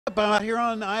I'm out here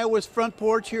on Iowa's front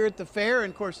porch here at the fair,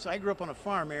 and of course I grew up on a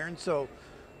farm, Aaron, so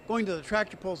going to the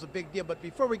tractor pull is a big deal. But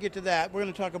before we get to that, we're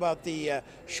going to talk about the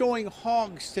showing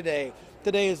hogs today.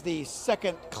 Today is the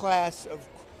second class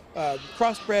of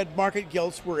crossbred market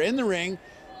gilts. We're in the ring,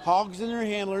 hogs and their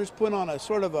handlers put on a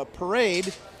sort of a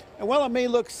parade. And while it may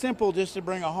look simple just to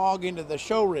bring a hog into the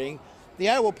show ring, the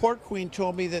Iowa Pork Queen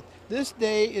told me that this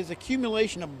day is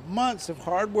accumulation of months of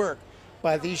hard work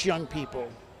by these young people.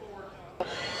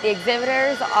 The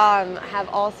exhibitors have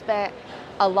all spent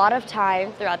a lot of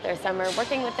time throughout their summer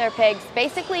working with their pigs,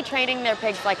 basically training their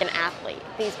pigs like an athlete.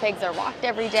 These pigs are walked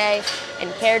every day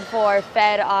and cared for,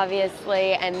 fed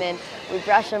obviously, and then we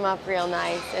brush them up real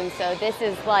nice. And so this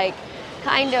is like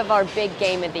kind of our big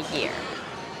game of the year.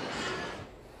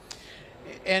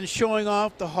 And showing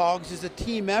off the hogs is a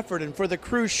team effort, and for the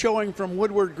crew showing from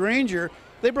Woodward Granger,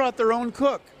 they brought their own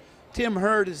cook. Tim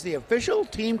Hurd is the official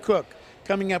team cook,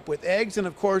 coming up with eggs and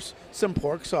of course some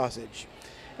pork sausage.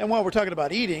 And while we're talking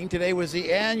about eating, today was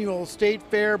the annual State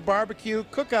Fair barbecue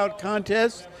cookout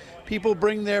contest. People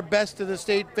bring their best to the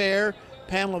State Fair.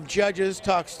 Panel of judges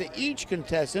talks to each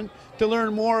contestant to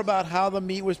learn more about how the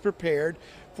meat was prepared.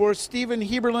 For Stephen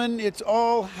Heberlin, it's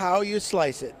all how you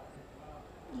slice it.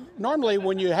 Normally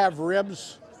when you have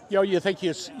ribs, you think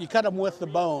you cut them with the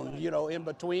bone, in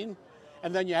between,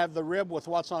 and then you have the rib with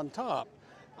what's on top.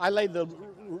 I laid the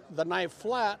knife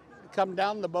flat, come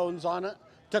down the bones on it,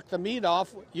 took the meat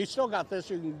off. You still got this,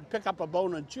 you can pick up a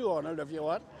bone and chew on it if you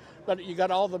want, but you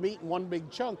got all the meat in one big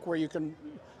chunk where you can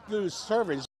do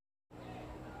servings.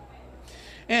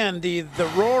 And the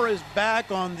roar is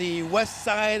back on the west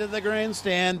side of the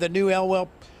grandstand, the new Elwell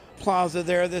Plaza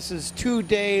there. This is 2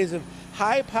 days of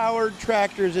high-powered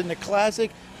tractors in the classic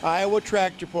Iowa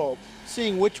tractor pull,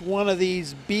 seeing which one of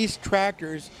these beast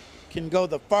tractors can go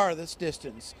the farthest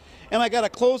distance. And I got a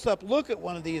close-up look at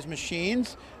one of these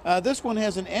machines. This one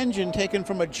has an engine taken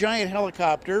from a giant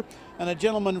helicopter, and a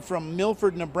gentleman from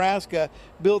Milford, Nebraska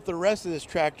built the rest of this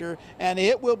tractor, and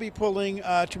it will be pulling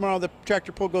tomorrow. The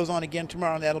tractor pull goes on again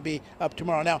tomorrow, and that'll be up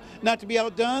tomorrow. Now, not to be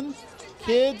outdone,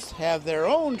 kids have their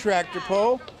own tractor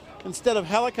pull. Instead of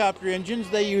helicopter engines,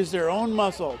 they use their own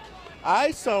muscle.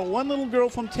 I saw one little girl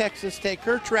from Texas take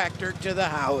her tractor to the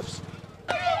house.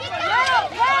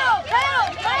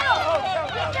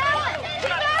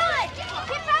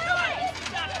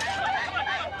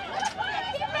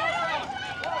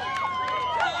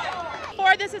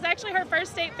 This is actually her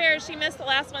first state fair. She missed the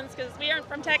last ones because we aren't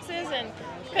from Texas and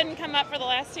couldn't come up for the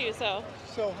last two. So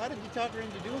how did you talk her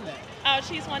into doing that? Oh,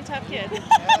 she's one tough kid.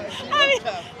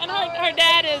 Tough. And her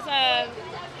dad is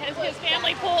his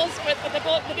family pulls with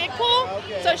the big pool.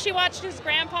 Okay. So she watched his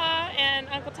grandpa and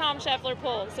Uncle Tom Scheffler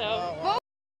pull.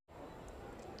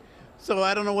 So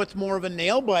I don't know what's more of a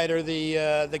nail biter,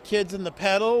 the kids in the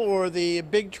pedal or the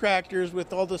big tractors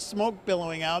with all the smoke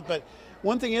billowing out. But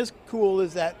one thing is cool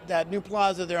is that new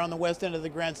plaza there on the west end of the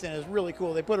grandstand is really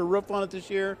cool. They put a roof on it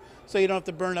this year, so you don't have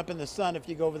to burn up in the sun if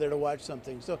you go over there to watch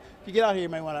something. So if you get out here, you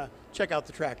might want to check out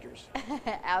the tractors.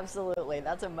 Absolutely,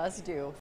 that's a must-do.